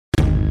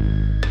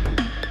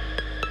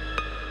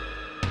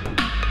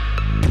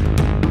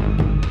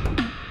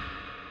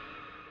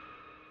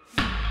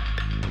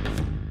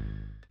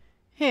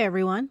Hey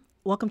everyone,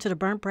 welcome to the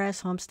Burnt Brass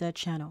Homestead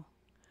channel.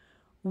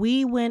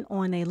 We went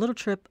on a little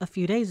trip a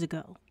few days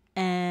ago,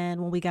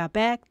 and when we got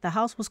back, the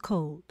house was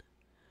cold.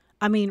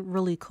 I mean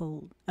really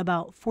cold,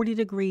 about 40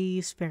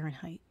 degrees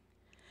Fahrenheit.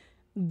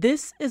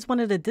 This is one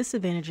of the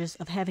disadvantages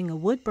of having a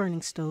wood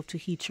burning stove to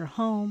heat your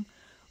home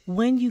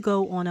when you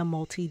go on a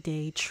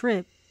multi-day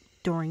trip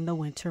during the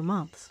winter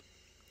months.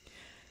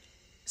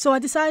 So I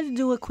decided to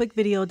do a quick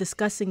video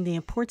discussing the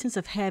importance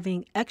of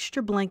having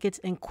extra blankets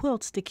and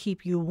quilts to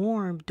keep you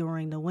warm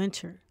during the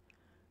winter.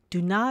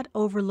 Do not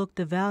overlook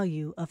the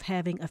value of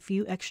having a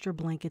few extra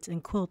blankets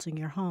and quilts in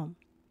your home.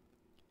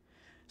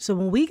 So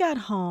when we got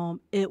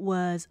home, it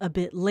was a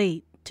bit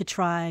late to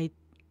try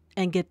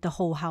and get the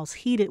whole house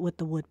heated with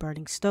the wood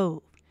burning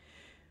stove.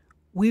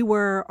 We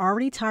were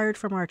already tired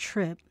from our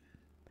trip.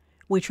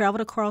 We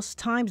traveled across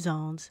time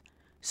zones,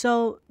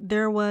 so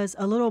there was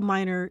a little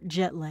minor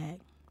jet lag.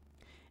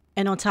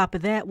 And on top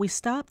of that, we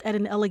stopped at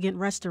an elegant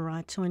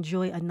restaurant to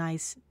enjoy a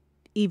nice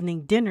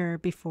evening dinner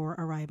before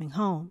arriving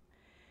home,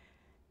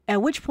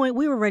 at which point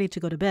we were ready to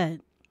go to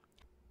bed.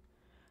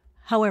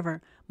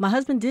 However, my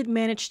husband did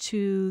manage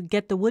to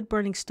get the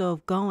wood-burning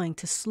stove going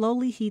to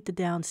slowly heat the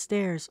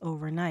downstairs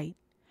overnight.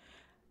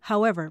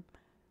 However,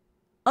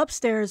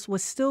 upstairs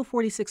was still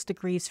 46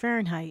 degrees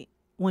Fahrenheit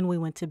when we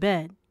went to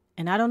bed.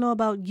 And I don't know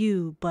about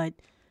you, but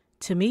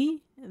to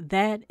me,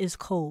 that is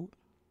cold.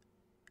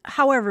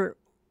 However,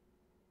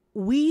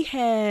 we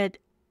had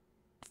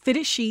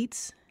fitted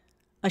sheets,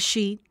 a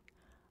sheet,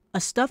 a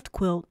stuffed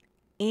quilt,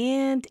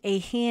 and a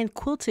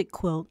hand-quilted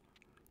quilt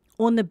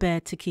on the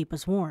bed to keep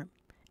us warm.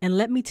 And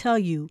let me tell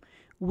you,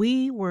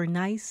 we were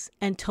nice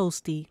and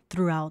toasty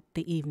throughout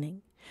the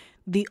evening.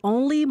 The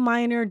only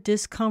minor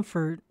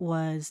discomfort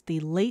was the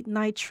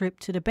late-night trip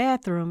to the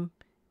bathroom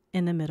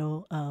in the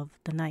middle of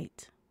the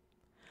night.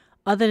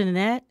 Other than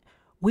that,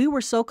 we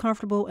were so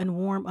comfortable and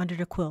warm under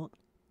the quilt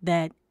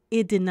that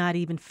it did not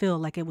even feel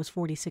like it was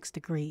 46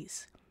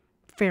 degrees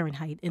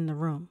Fahrenheit in the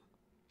room.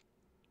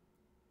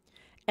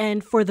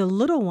 And for the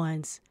little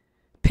ones,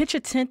 pitch a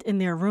tent in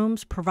their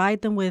rooms,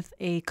 provide them with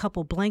a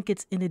couple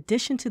blankets in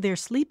addition to their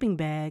sleeping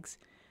bags,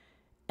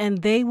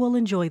 and they will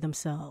enjoy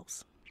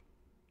themselves.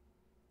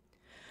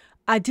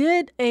 I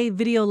did a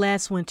video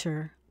last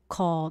winter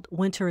called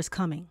Winter is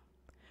Coming,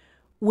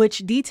 which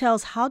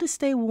details how to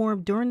stay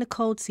warm during the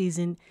cold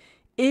season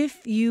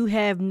if you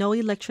have no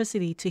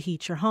electricity to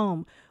heat your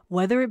home,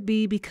 whether it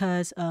be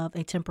because of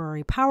a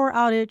temporary power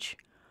outage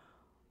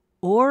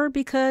or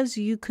because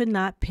you could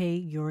not pay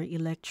your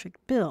electric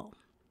bill.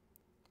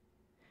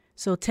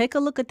 So take a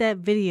look at that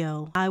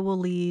video. I will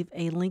leave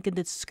a link in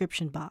the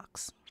description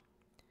box.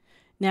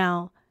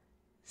 Now,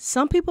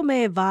 some people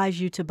may advise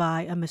you to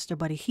buy a Mr.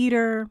 Buddy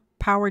heater,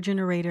 power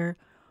generator,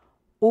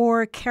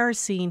 or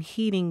kerosene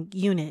heating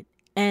unit,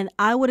 and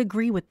I would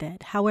agree with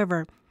that.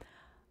 However,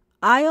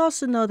 I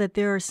also know that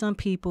there are some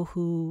people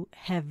who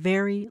have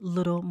very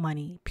little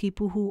money,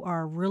 people who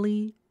are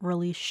really,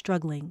 really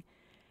struggling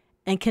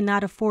and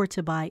cannot afford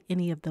to buy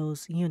any of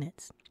those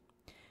units.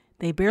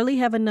 They barely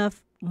have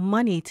enough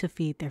money to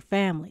feed their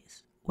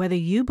families. Whether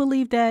you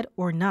believe that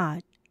or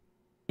not,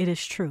 it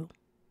is true.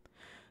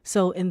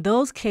 So in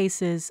those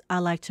cases, I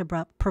like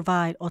to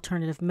provide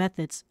alternative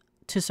methods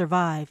to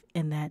survive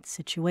in that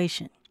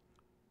situation.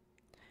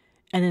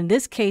 And in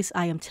this case,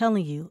 I am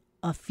telling you,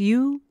 a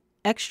few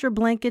extra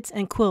blankets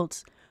and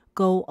quilts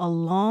go a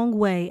long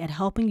way at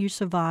helping you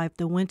survive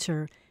the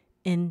winter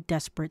in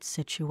desperate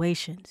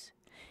situations.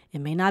 It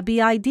may not be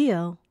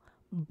ideal,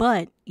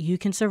 but you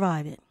can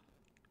survive it.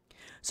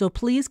 So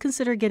please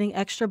consider getting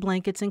extra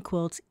blankets and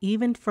quilts,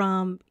 even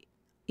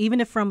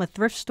if from a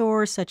thrift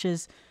store such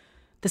as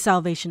the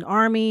Salvation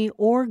Army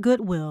or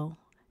Goodwill,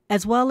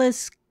 as well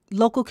as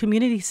local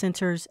community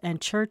centers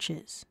and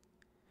churches.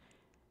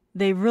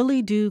 They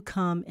really do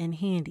come in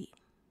handy.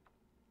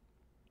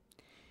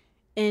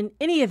 In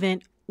any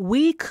event,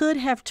 we could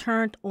have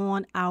turned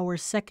on our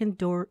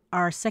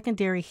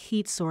secondary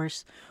heat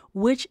source,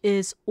 which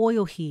is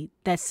oil heat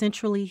that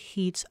centrally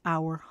heats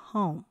our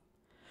home.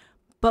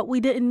 But we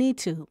didn't need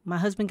to. My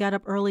husband got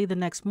up early the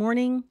next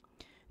morning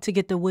to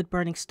get the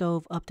wood-burning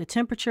stove up to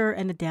temperature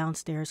and the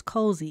downstairs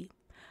cozy.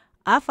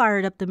 I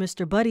fired up the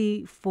Mr.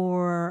 Buddy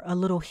for a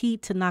little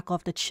heat to knock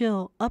off the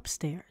chill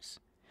upstairs.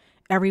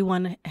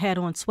 Everyone had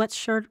on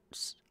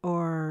sweatshirts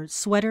or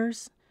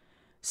sweaters,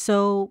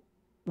 so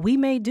we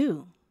made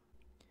do.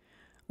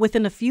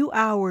 Within a few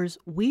hours,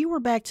 we were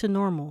back to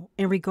normal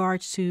in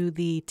regards to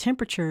the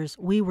temperatures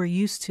we were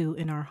used to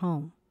in our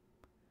home.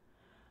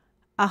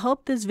 I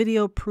hope this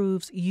video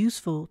proves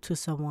useful to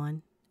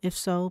someone. If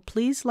so,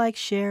 please like,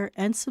 share,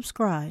 and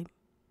subscribe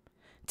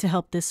to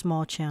help this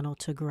small channel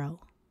to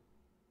grow.